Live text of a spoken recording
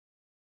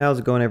How's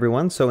it going,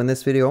 everyone? So in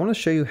this video, I want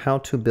to show you how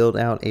to build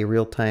out a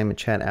real-time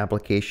chat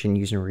application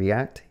using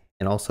React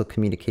and also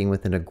communicating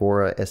with an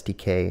Agora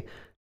SDK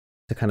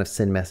to kind of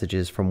send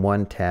messages from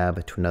one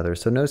tab to another.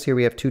 So notice here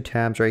we have two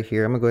tabs right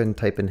here. I'm gonna go ahead and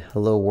type in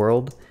hello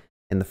world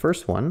in the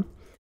first one.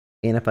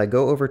 And if I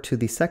go over to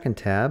the second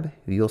tab,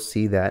 you'll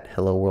see that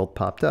hello world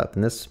popped up.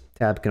 And this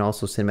tab can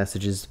also send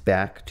messages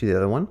back to the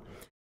other one.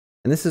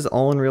 And this is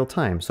all in real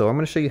time. So I'm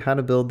gonna show you how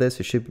to build this.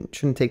 It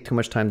shouldn't take too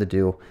much time to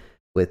do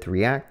with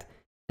React.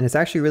 And it's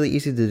actually really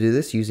easy to do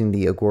this using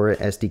the Agora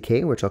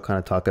SDK, which I'll kind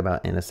of talk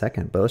about in a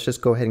second. But let's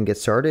just go ahead and get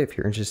started if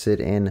you're interested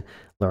in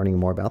learning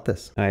more about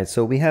this. All right,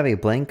 so we have a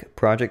blank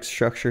project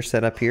structure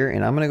set up here,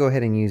 and I'm going to go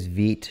ahead and use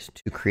Vite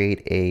to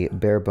create a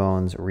bare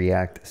bones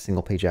React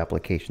single page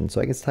application. So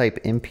I can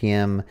type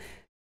npm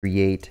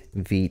create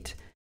Vite,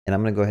 and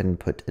I'm going to go ahead and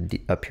put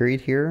a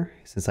period here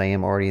since I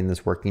am already in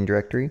this working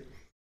directory.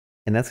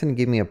 And that's going to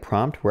give me a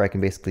prompt where I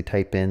can basically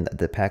type in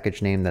the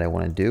package name that I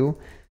want to do.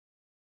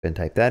 And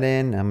type that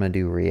in. I'm going to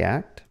do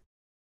React,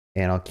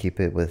 and I'll keep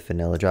it with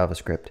vanilla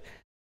JavaScript.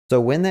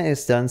 So when that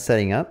is done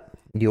setting up,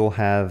 you'll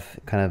have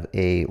kind of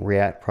a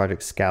React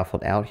project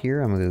scaffold out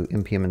here. I'm going to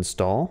go npm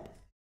install,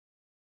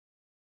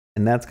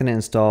 and that's going to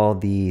install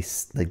the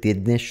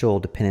initial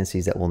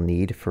dependencies that we'll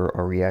need for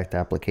our React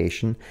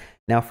application.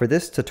 Now for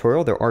this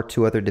tutorial, there are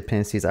two other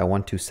dependencies I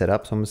want to set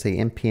up. So I'm going to say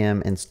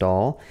npm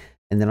install,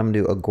 and then I'm going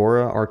to do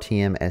Agora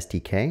RTM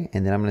SDK,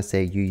 and then I'm going to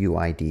say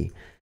UUID.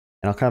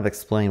 And I'll kind of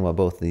explain what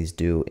both of these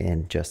do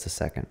in just a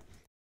second.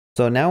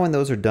 So now when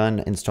those are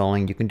done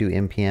installing, you can do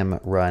npm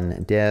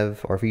run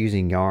dev, or if you're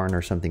using yarn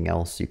or something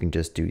else, you can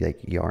just do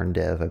like yarn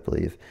dev, I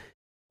believe.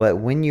 But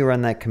when you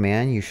run that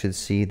command, you should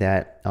see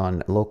that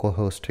on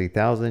localhost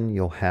 3000,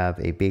 you'll have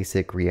a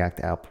basic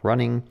React app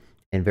running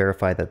and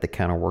verify that the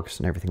counter works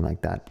and everything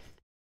like that.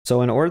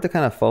 So in order to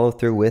kind of follow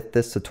through with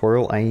this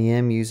tutorial, I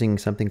am using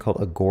something called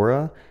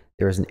Agora.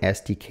 There is an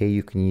SDK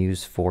you can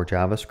use for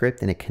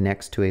JavaScript, and it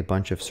connects to a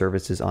bunch of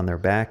services on their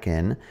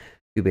backend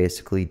to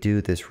basically do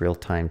this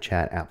real-time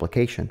chat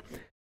application.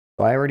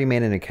 So I already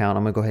made an account.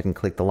 I'm gonna go ahead and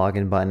click the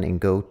login button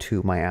and go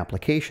to my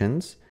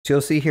applications. So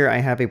you'll see here I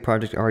have a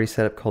project already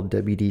set up called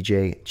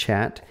WDJ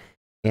Chat,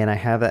 and I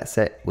have that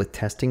set with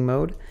testing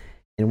mode.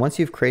 And once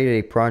you've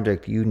created a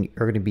project, you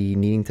are gonna be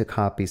needing to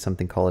copy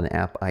something called an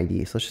app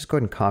ID. So let's just go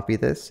ahead and copy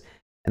this.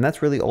 And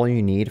that's really all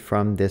you need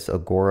from this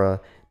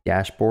Agora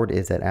dashboard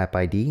is that app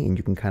ID, and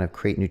you can kind of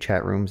create new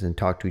chat rooms and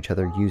talk to each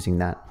other using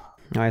that.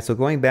 All right, so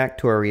going back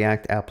to our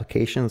React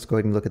application, let's go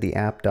ahead and look at the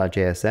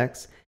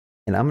app.jsx,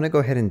 and I'm going to go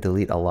ahead and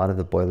delete a lot of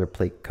the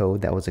boilerplate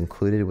code that was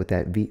included with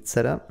that Vite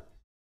setup.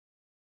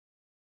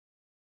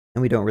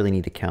 And we don't really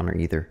need a counter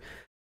either.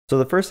 So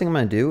the first thing I'm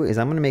going to do is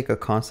I'm going to make a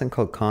constant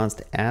called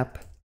const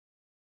app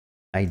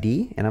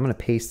ID, and I'm going to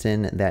paste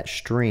in that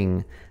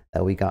string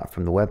that we got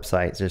from the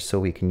website just so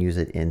we can use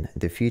it in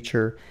the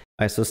future.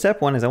 All right, so step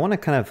one is I want to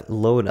kind of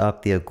load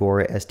up the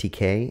Agora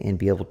SDK and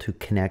be able to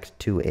connect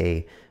to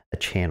a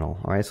channel.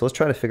 All right, so let's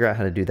try to figure out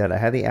how to do that. I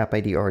have the app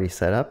ID already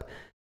set up,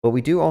 but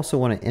we do also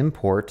want to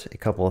import a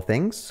couple of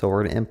things. So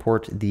we're going to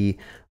import the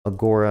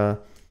Agora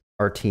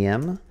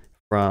RTM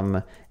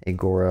from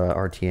Agora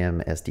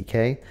RTM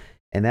SDK,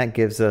 and that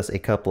gives us a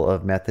couple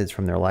of methods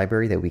from their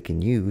library that we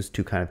can use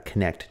to kind of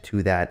connect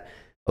to that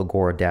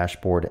Agora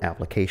dashboard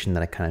application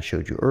that I kind of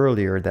showed you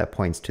earlier that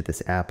points to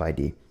this app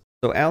ID.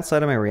 So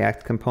outside of my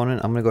React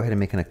component, I'm going to go ahead and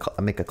make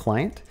a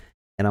client,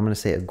 and I'm going to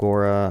say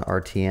Agora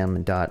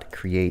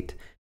RTM.create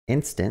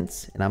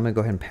instance, and I'm going to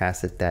go ahead and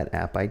pass it that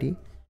app ID.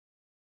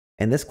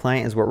 And this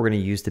client is what we're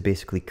going to use to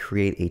basically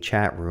create a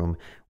chat room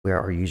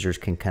where our users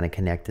can kind of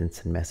connect and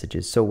send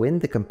messages. So when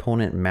the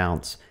component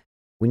mounts,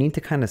 we need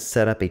to kind of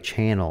set up a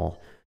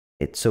channel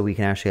so we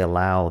can actually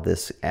allow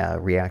this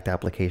React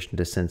application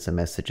to send some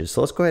messages. So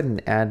let's go ahead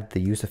and add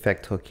the use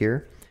effect hook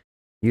here.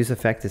 Use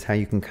effect is how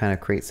you can kind of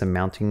create some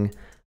mounting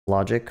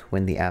logic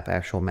when the app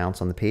actual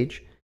mounts on the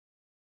page.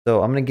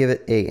 So I'm going to give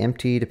it a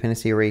empty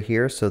dependency array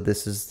here. So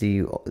this is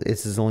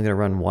only going to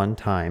run one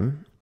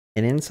time.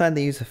 And inside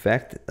the use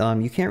effect,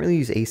 you can't really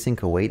use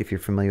async await if you're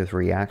familiar with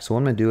React. So what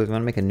I'm going to do is I'm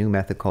going to make a new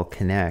method called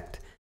connect,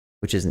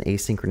 which is an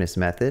asynchronous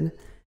method.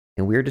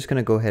 And we're just going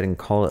to go ahead and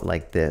call it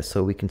like this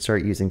so we can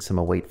start using some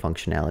await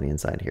functionality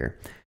inside here.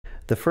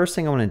 The first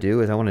thing I want to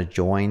do is I want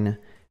to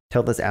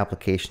tell this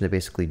application to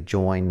basically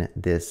join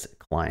this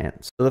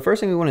client. So the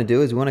first thing we want to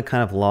do is we want to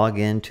kind of log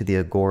into the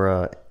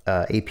Agora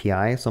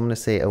API. So I'm going to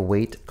say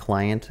await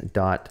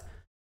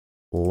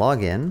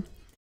client.login,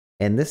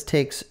 and this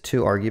takes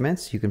two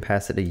arguments. You can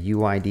pass it a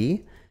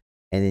UID,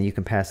 and then you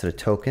can pass it a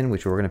token,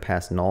 which we're going to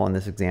pass null in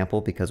this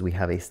example because we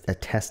have a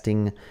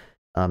testing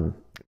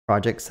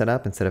project set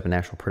up instead of an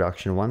actual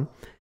production one.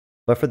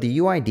 But for the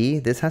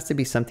UID, this has to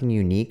be something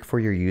unique for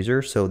your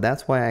user. So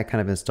that's why I kind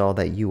of installed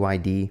that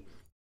UUID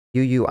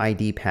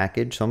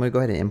package. So I'm going to go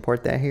ahead and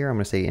import that here. I'm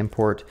going to say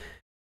import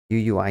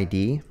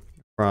UUID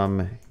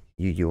from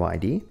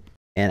UUID.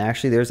 And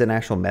actually there's an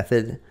actual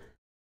method.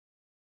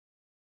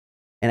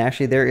 And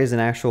actually there is an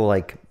actual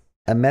like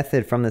a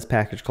method from this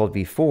package called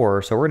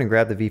v4. So we're going to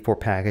grab the v4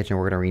 package and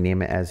we're going to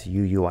rename it as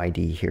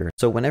UUID here.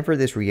 So whenever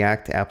this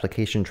React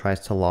application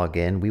tries to log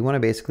in, we want to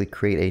basically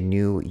create a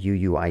new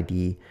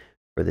UUID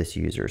for this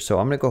user. So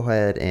I'm going to go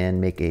ahead and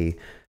make a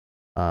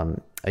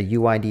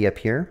UID up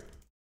here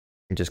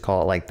and just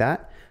call it like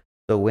that.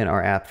 So when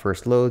our app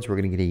first loads, we're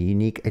going to get a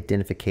unique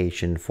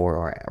identification for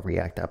our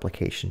React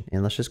application.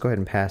 And let's just go ahead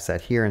and pass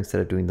that here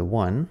instead of doing the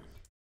 1.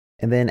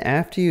 And then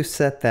after you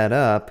set that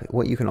up,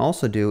 what you can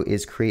also do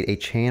is create a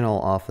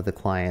channel off of the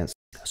clients.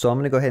 So I'm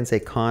going to go ahead and say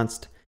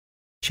const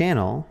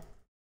channel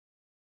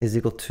is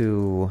equal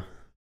to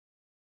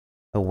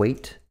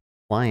await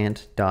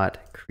client dot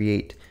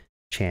create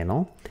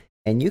channel.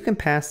 And you can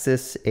pass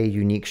this a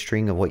unique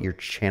string of what your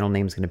channel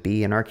name is going to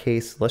be. In our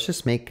case, let's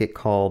just make it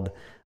called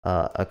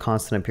a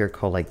constant up here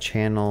called like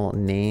channel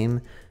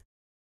name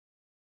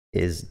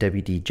is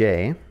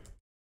WDJ. For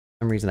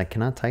some reason I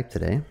cannot type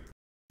today.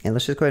 And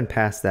let's just go ahead and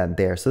pass that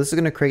there. So this is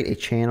going to create a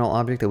channel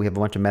object that we have a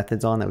bunch of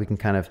methods on that we can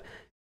kind of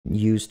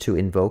use to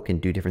invoke and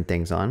do different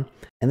things on.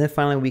 And then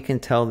finally, we can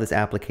tell this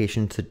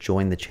application to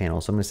join the channel.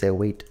 So I'm going to say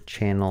await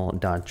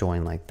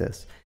channel.join like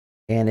this.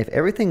 And if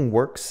everything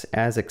works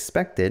as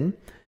expected,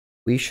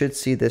 we should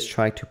see this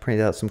try to print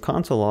out some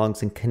console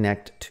logs and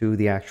connect to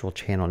the actual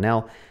channel.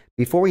 Now,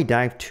 before we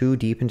dive too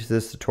deep into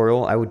this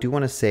tutorial, I do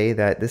want to say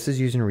that this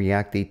is using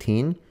React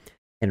 18.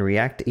 And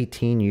React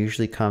 18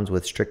 usually comes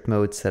with strict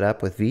mode set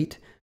up with Vite.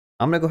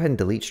 I'm going to go ahead and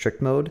delete strict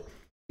mode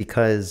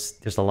because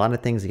there's a lot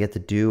of things you have to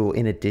do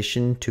in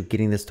addition to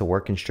getting this to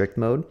work in strict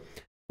mode,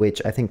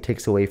 which I think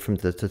takes away from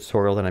the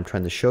tutorial that I'm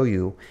trying to show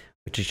you,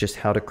 which is just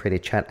how to create a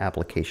chat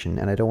application.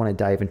 And I don't want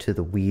to dive into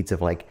the weeds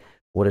of like,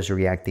 what does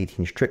React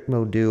 18 strict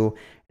mode do?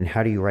 And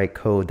how do you write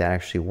code that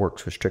actually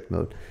works with strict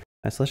mode?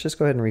 So let's just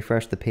go ahead and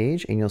refresh the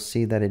page and you'll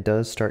see that it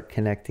does start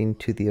connecting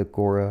to the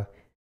Agora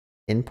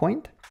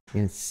endpoint.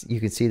 And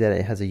you can see that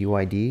it has a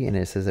UID and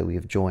it says that we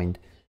have joined.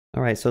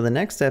 All right, so the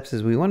next steps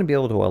is we want to be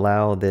able to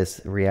allow this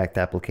React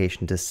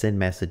application to send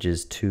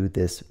messages to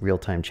this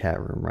real-time chat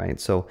room, right?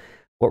 So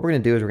what we're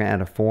going to do is we're going to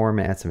add a form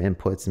and add some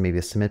inputs and maybe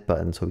a submit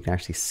button so we can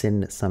actually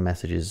send some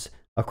messages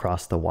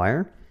across the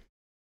wire.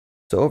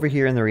 So over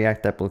here in the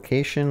React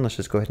application, let's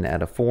just go ahead and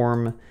add a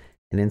form.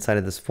 And inside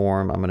of this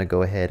form, I'm going to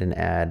go ahead and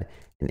add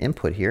an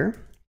input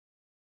here.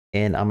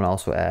 And I'm going to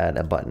also add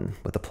a button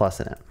with a plus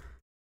in it.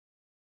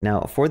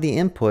 Now for the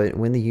input,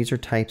 when the user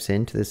types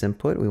into this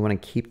input, we want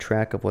to keep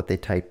track of what they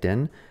typed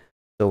in.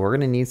 So we're going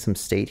to need some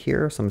state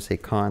here. So I'm going to say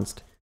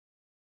const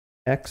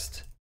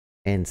text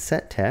and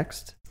set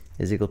text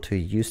is equal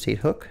to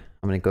useStateHook.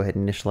 I'm going to go ahead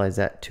and initialize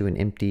that to an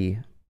empty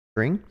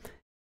string.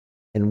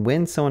 And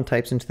when someone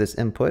types into this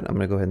input, I'm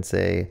going to go ahead and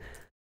say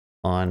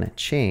on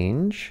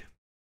change,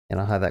 and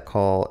I'll have that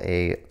call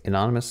a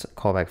anonymous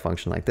callback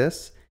function like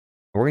this.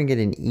 We're going to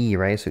get an E,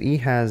 right? So E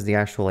has the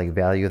actual like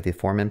value of the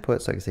form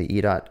input. So I can say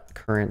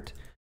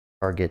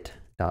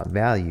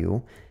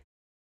e.currentTarget.value.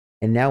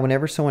 And now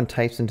whenever someone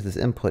types into this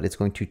input, it's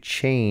going to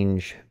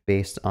change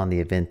based on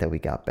the event that we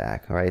got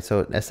back. All right.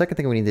 So a second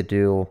thing we need to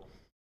do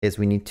is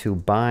we need to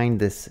bind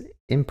this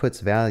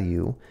input's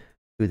value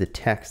to the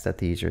text that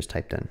the user has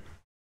typed in.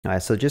 All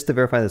right. So just to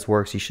verify this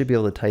works, you should be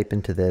able to type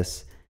into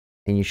this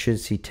and you should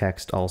see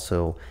text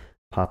also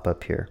pop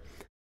up here.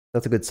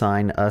 That's a good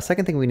sign.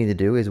 Second thing we need to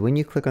do is when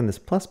you click on this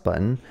plus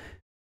button,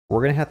 we're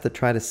going to have to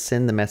try to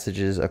send the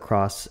messages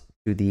across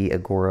to the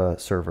Agora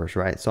servers,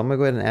 right? So I'm going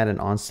to go ahead and add an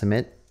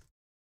onSubmit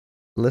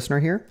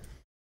listener here.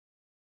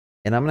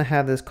 And I'm going to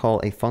have this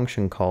call a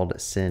function called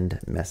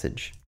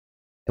sendMessage.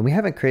 And we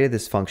haven't created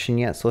this function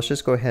yet. So let's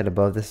just go ahead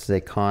above this is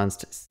a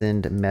const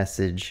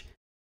sendMessage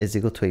is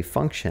equal to a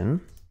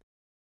function.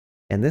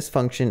 And this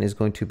function is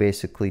going to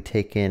basically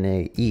take in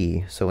a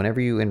E. So whenever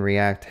you in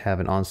React have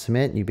an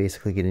onSubmit, you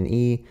basically get an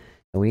E.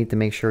 And we need to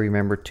make sure,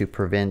 remember to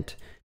prevent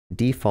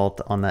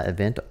default on that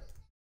event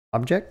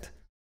object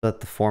so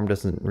that the form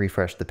doesn't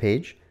refresh the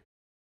page.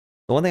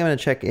 The one thing I'm going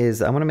to check is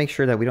I want to make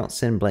sure that we don't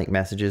send blank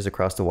messages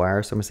across the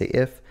wire. So I'm going to say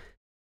if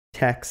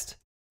text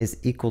is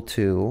equal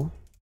to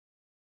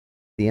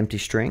the empty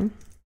string,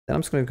 then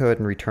I'm just going to go ahead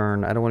and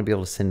return. I don't want to be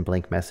able to send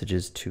blank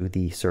messages to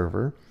the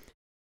server.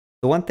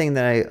 The one thing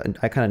that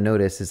I kind of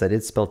noticed is I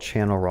did spell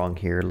channel wrong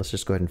here. Let's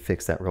just go ahead and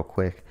fix that real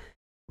quick.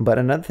 But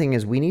another thing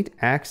is we need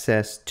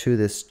access to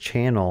this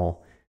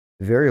channel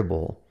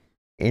variable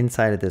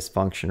inside of this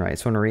function, right?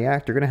 So in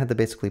React, you're going to have to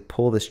basically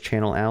pull this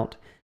channel out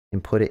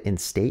and put it in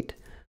state.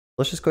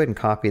 Let's just go ahead and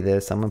copy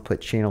this. I'm going to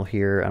put channel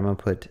here. I'm going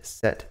to put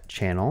set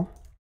channel.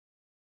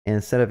 And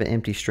instead of an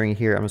empty string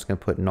here, I'm just going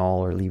to put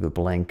null or leave it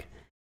blank.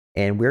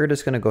 And we're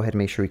just going to go ahead and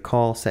make sure we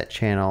call set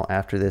channel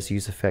after this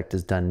use effect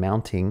is done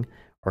mounting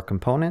our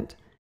component.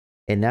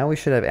 And now we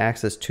should have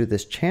access to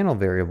this channel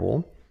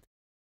variable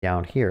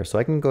down here. So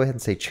I can go ahead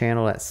and say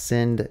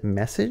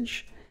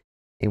channel.sendMessage,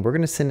 and we're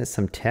going to send it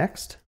some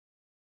text.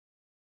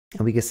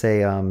 And we can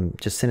say,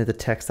 just send it the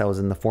text that was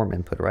in the form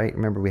input, right?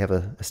 Remember, we have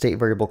a state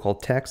variable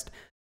called text.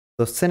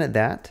 So send it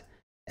that.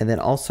 And then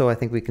also I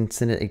think we can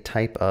send it a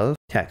type of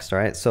text,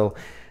 right? So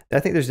I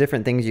think there's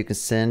different things you can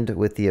send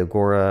with the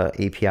Agora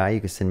API.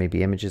 You can send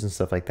maybe images and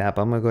stuff like that,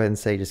 but I'm gonna go ahead and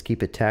say just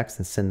keep it text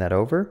and send that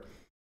over.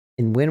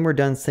 And when we're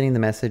done sending the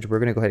message, we're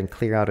gonna go ahead and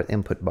clear out an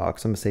input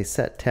box. I'm gonna say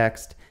set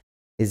text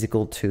is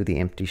equal to the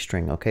empty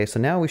string. Okay, so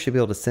now we should be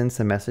able to send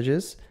some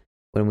messages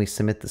when we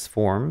submit this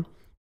form.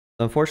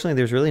 So unfortunately,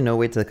 there's really no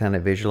way to kind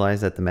of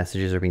visualize that the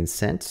messages are being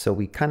sent. So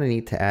we kind of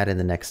need to add in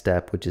the next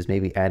step, which is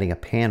maybe adding a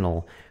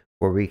panel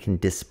where we can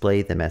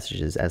display the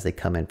messages as they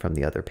come in from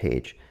the other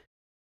page.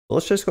 So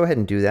let's just go ahead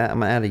and do that.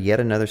 I'm gonna add yet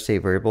another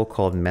state variable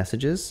called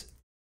messages.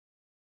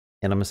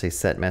 And I'm gonna say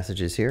set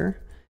messages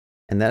here.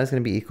 And that is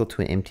gonna be equal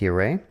to an empty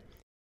array.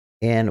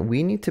 And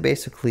we need to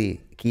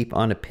basically keep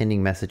on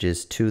appending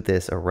messages to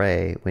this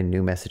array when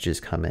new messages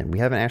come in. We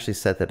haven't actually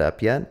set that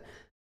up yet,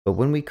 but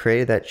when we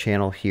created that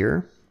channel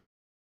here,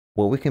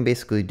 what we can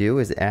basically do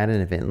is add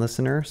an event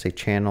listener, say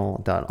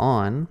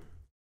channel.on,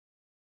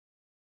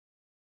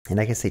 and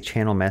I can say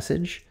channel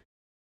message,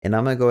 and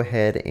I'm gonna go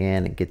ahead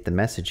and get the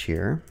message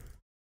here.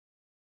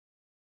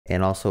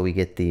 And also we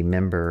get the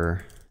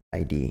member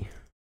ID,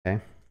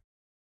 okay?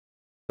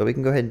 So we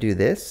can go ahead and do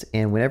this,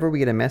 and whenever we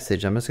get a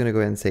message, I'm just gonna go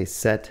ahead and say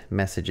set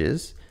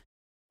messages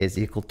is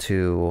equal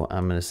to,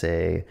 I'm gonna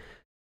say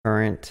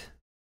current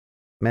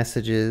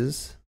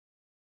messages,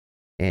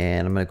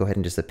 and I'm gonna go ahead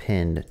and just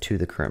append to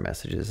the current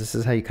messages. This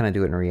is how you kind of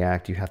do it in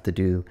React. You have to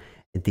do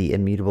the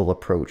immutable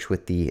approach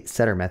with the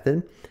setter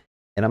method.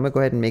 And I'm gonna go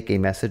ahead and make a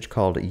message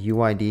called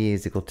UID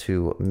is equal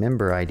to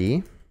member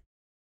ID,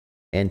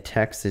 and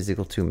text is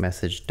equal to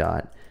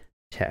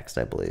message.text,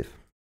 I believe.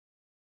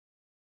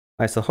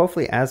 All right, so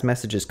hopefully as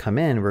messages come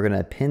in, we're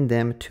gonna append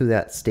them to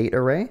that state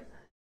array,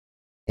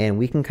 and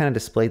we can kind of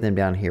display them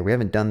down here. We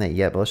haven't done that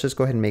yet, but let's just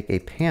go ahead and make a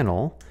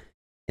panel.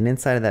 And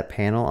inside of that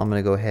panel, I'm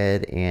gonna go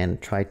ahead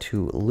and try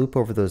to loop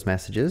over those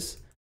messages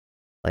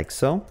like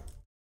so.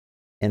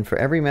 And for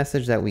every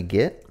message that we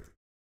get,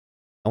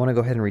 I wanna go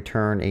ahead and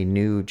return a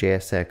new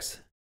JSX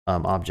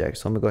object.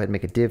 So I'm gonna go ahead and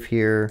make a div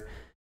here.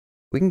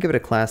 We can give it a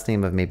class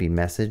name of maybe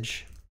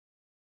message.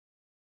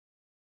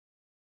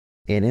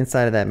 And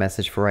inside of that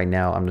message for right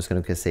now, I'm just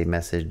gonna say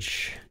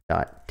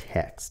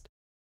message.text.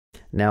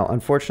 Now,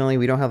 unfortunately,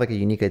 we don't have like a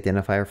unique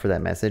identifier for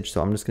that message.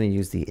 So I'm just gonna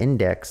use the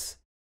index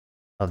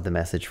of the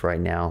message for right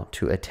now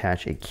to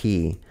attach a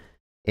key.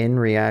 In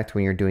React,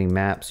 when you're doing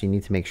maps, you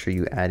need to make sure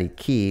you add a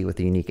key with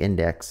a unique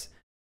index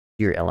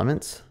to your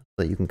elements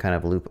so that you can kind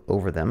of loop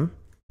over them.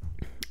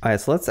 All right,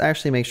 so let's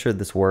actually make sure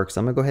this works.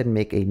 I'm gonna go ahead and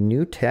make a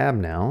new tab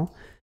now,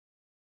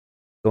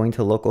 going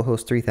to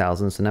localhost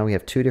 3000. So now we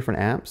have two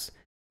different apps,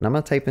 and I'm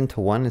gonna type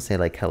into one and say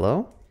like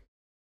hello.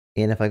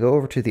 And if I go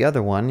over to the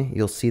other one,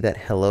 you'll see that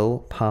hello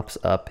pops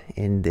up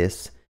in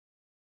this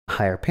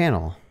higher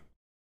panel.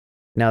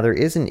 Now there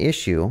is an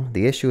issue.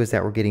 The issue is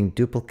that we're getting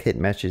duplicate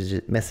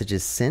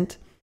messages sent.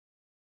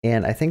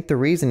 And I think the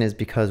reason is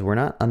because we're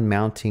not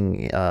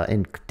unmounting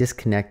and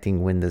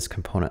disconnecting when this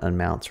component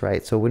unmounts,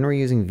 right? So when we're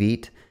using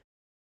Vite,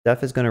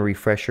 stuff is gonna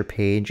refresh your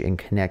page and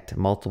connect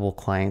multiple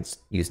clients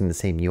using the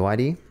same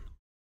UID.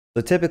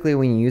 So typically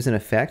when you use an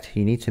effect,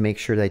 you need to make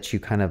sure that you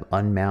kind of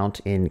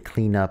unmount and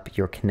clean up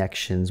your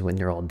connections when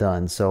they're all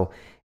done. So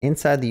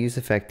inside the use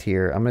effect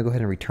here, I'm gonna go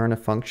ahead and return a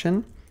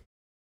function.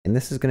 And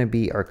this is gonna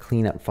be our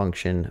cleanup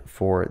function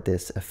for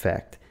this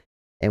effect.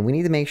 And we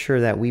need to make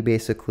sure that we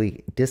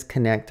basically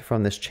disconnect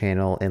from this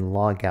channel and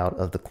log out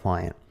of the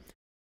client.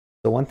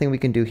 So one thing we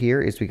can do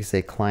here is we can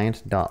say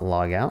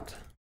client.logout.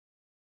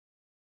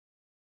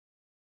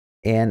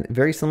 And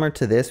very similar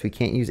to this, we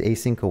can't use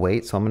async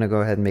await. So I'm gonna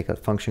go ahead and make a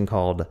function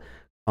called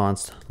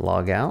const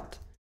logout.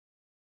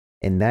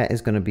 And that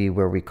is gonna be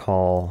where we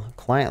call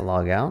client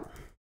logout.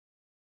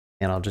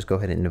 And I'll just go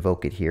ahead and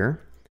invoke it here.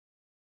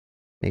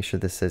 Make sure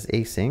this says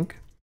async.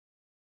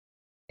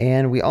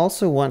 And we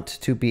also want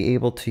to be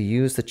able to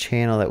use the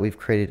channel that we've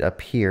created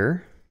up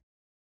here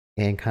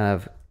and kind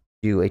of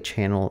do a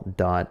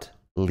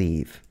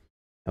channel.leave.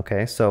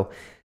 Okay, so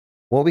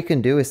what we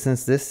can do is,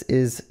 since this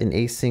is an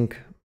async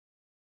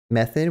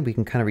method, we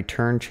can kind of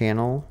return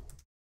channel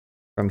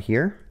from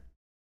here,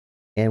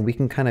 and we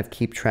can kind of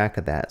keep track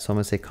of that. So I'm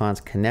gonna say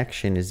const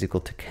connection is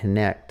equal to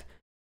connect,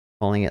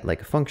 calling it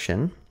like a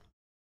function.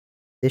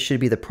 This should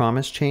be the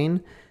promise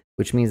chain,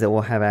 which means that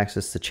we'll have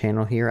access to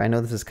channel here. I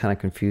know this is kind of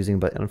confusing,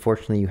 but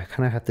unfortunately you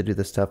kind of have to do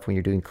this stuff when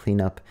you're doing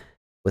cleanup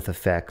with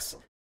effects.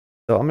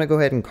 So I'm gonna go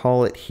ahead and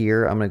call it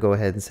here. I'm gonna go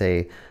ahead and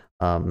say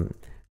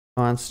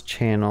const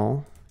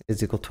channel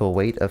is equal to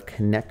await of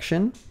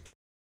connection.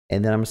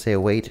 And then I'm gonna say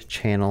await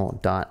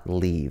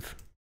channel.leave.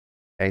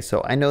 Okay,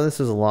 so I know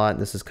this is a lot.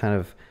 This is kind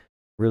of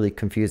really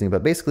confusing,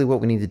 but basically what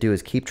we need to do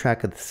is keep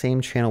track of the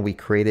same channel we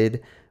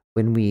created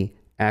when we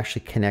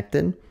actually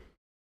connected.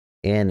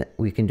 And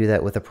we can do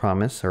that with a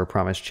promise or a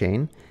promise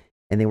chain.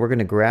 And then we're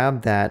gonna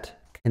grab that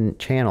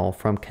channel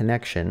from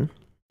connection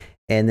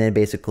and then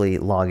basically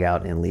log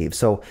out and leave.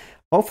 So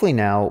hopefully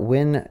now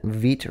when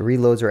Vite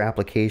reloads our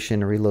application,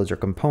 reloads our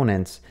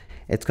components,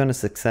 it's gonna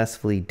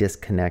successfully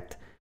disconnect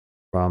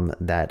from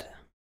that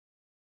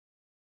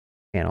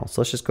channel.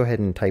 So let's just go ahead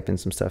and type in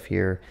some stuff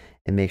here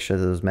and make sure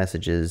those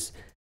messages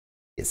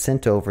get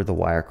sent over the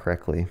wire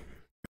correctly.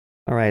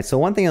 All right, so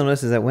one thing you'll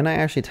notice is that when I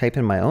actually type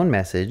in my own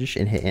message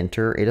and hit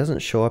enter, it doesn't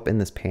show up in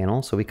this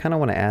panel. So we kind of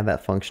want to add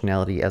that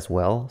functionality as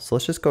well. So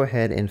let's just go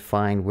ahead and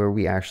find where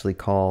we actually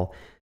call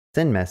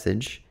send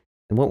message.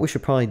 And what we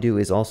should probably do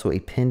is also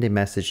append a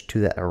message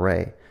to that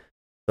array.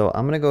 So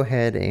I'm going to go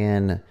ahead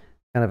and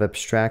kind of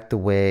abstract the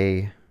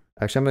way.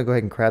 Actually, I'm going to go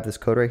ahead and grab this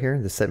code right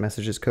here, the set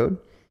messages code.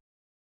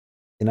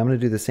 And I'm going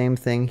to do the same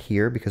thing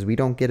here because we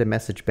don't get a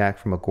message back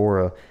from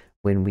Agora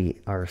when we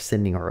are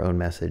sending our own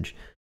message.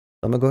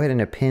 So I'm going to go ahead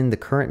and append the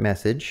current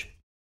message.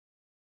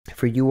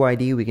 For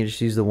UID, we can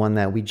just use the one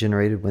that we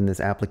generated when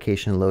this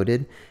application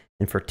loaded.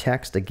 And for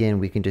text, again,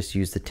 we can just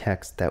use the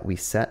text that we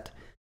set.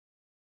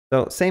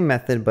 So same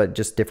method, but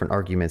just different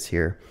arguments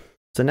here.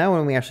 So now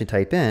when we actually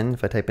type in,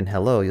 if I type in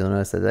hello, you'll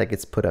notice that that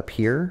gets put up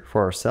here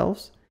for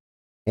ourselves.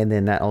 And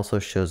then that also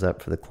shows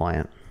up for the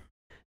client.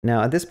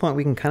 Now at this point,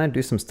 we can kind of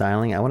do some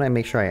styling. I want to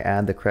make sure I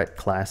add the correct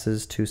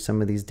classes to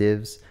some of these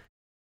divs.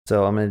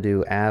 So I'm going to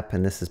do app,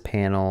 and this is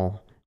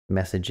panel,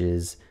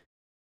 messages.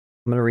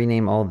 I'm going to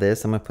rename all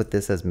this. I'm going to put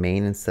this as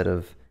main instead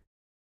of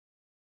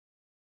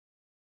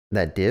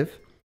that div.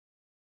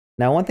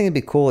 Now, one thing that'd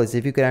be cool is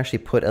if you could actually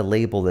put a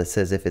label that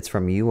says if it's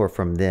from you or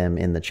from them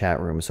in the chat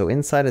room. So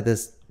inside of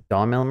this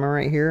DOM element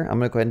right here, I'm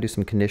going to go ahead and do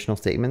some conditional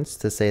statements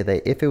to say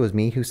that if it was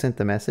me who sent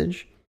the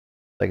message,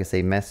 like I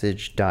say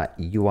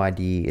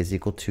message.uid is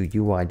equal to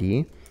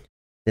UID,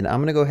 then I'm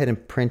going to go ahead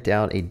and print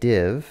out a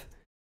div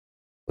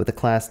with a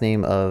class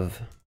name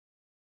of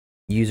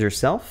user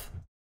self.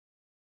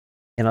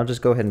 And I'll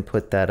just go ahead and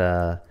put that,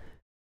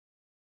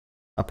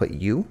 I'll put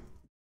you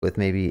with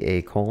maybe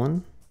a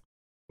colon.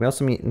 We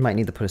also might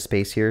need to put a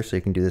space here, so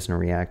you can do this in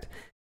React.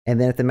 And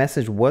then if the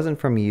message wasn't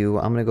from you,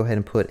 I'm going to go ahead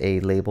and put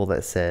a label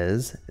that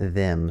says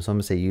them. So I'm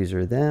going to say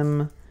user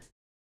them,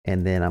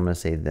 and then I'm going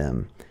to say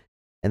them.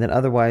 And then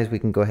otherwise, we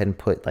can go ahead and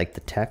put like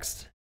the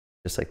text,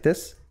 just like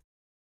this.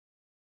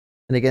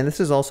 And again, this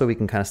is also, we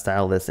can kind of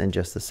style this in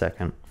just a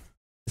second.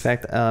 In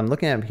fact,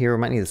 looking at here, we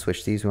might need to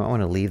switch these. We might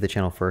want to leave the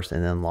channel first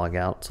and then log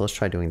out. So let's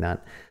try doing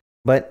that.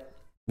 But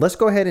let's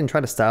go ahead and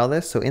try to style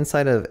this. So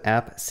inside of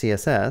app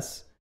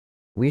CSS,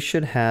 we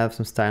should have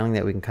some styling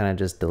that we can kind of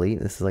just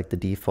delete. This is like the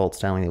default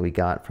styling that we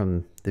got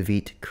from the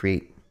Vite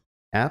create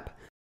app.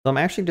 So I'm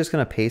actually just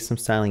going to paste some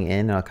styling in,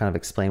 and I'll kind of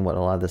explain what a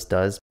lot of this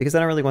does, because I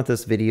don't really want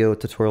this video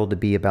tutorial to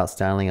be about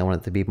styling. I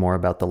want it to be more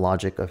about the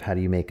logic of how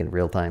do you make a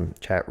real-time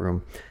chat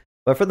room.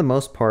 But for the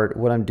most part,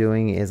 what I'm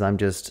doing is I'm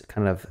just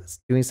kind of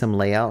doing some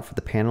layout for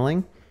the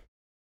paneling.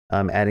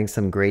 I'm adding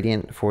some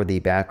gradient for the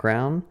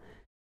background,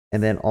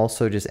 and then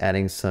also just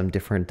adding some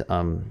different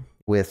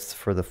widths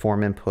for the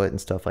form input and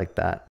stuff like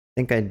that.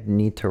 I think I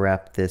need to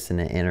wrap this in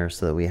an inner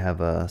so that we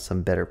have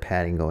some better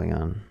padding going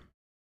on.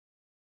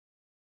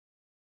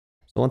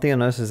 So one thing you'll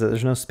notice is that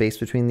there's no space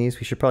between these.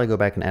 We should probably go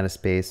back and add a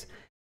space.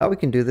 How we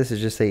can do this is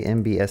just say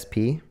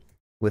MBSP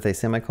with a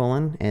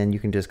semicolon, and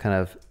you can just kind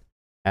of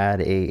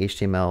add a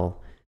HTML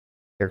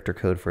character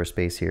code for a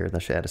space here. That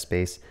should add a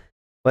space.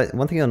 But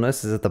one thing you'll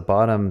notice is at the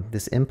bottom,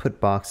 this input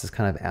box is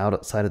kind of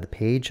outside of the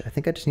page. I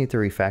think I just need to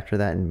refactor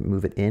that and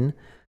move it in.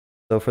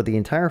 So for the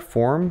entire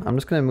form, I'm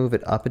just going to move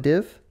it up a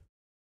div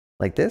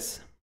like this,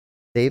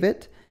 save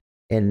it,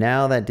 and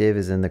now that div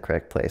is in the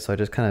correct place. So I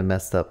just kind of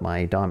messed up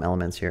my DOM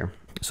elements here.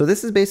 So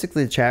this is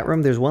basically the chat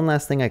room. There's one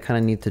last thing I kind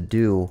of need to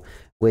do,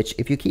 which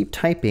if you keep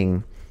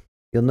typing,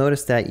 you'll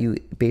notice that you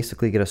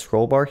basically get a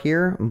scroll bar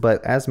here,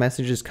 but as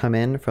messages come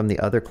in from the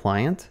other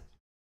client,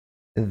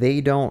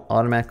 they don't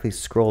automatically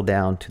scroll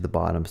down to the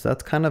bottom. So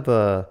that's kind of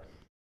an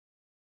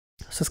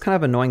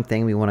annoying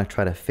thing we want to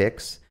try to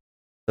fix.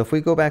 So if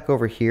we go back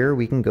over here,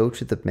 we can go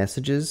to the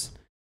messages,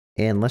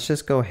 and let's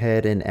just go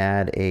ahead and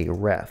add a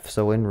ref.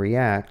 So in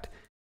React,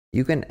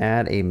 you can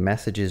add a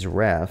messages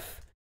ref,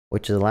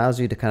 which allows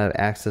you to kind of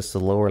access the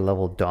lower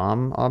level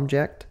DOM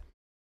object.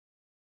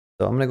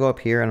 So I'm going to go up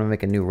here and I'm going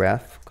to make a new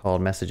ref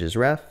called messages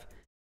ref.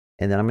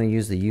 And then I'm going to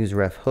use the use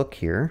ref hook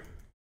here.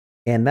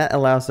 And that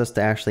allows us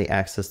to actually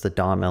access the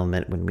DOM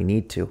element when we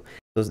need to.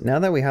 So now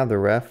that we have the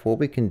ref, what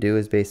we can do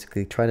is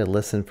basically try to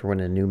listen for when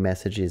a new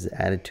message is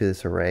added to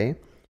this array.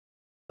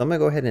 So I'm going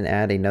to go ahead and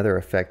add another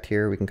effect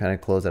here. We can kind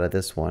of close out of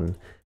this one.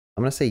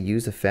 I'm going to say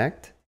use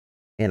effect,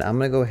 and I'm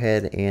going to go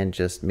ahead and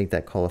just make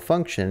that call a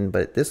function,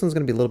 but this one's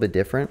going to be a little bit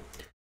different.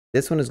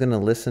 This one is going to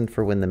listen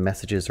for when the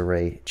messages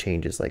array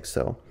changes like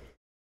so.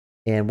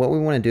 And what we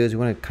want to do is we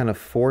want to kind of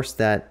force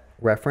that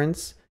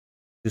reference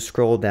to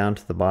scroll down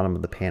to the bottom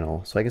of the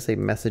panel. So I can say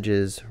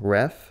messages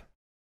ref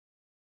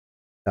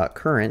dot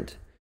current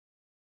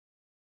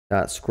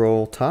dot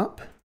scroll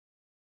top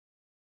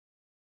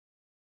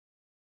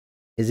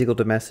is equal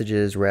to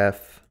messages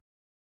ref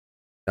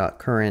dot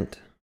current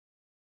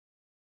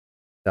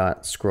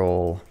dot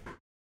scroll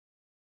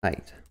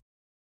height.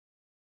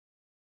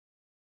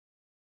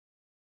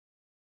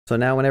 So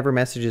now whenever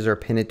messages are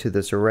pinned to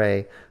this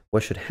array,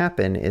 what should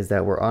happen is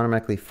that we're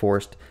automatically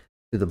forced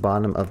to the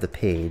bottom of the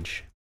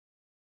page,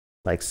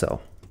 like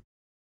so.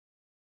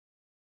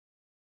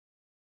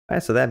 All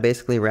right, so that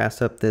basically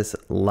wraps up this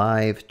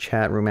live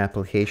chat room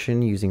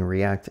application using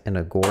React and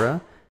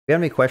Agora. If you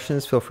have any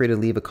questions, feel free to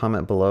leave a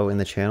comment below in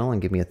the channel and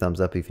give me a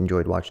thumbs up if you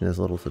enjoyed watching this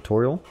little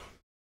tutorial.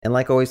 And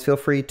like always, feel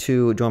free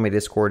to join my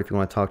Discord if you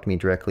want to talk to me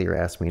directly or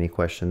ask me any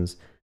questions.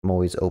 I'm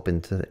always open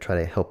to try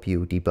to help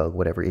you debug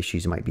whatever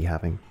issues you might be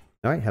having.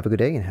 All right, have a good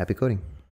day and happy coding.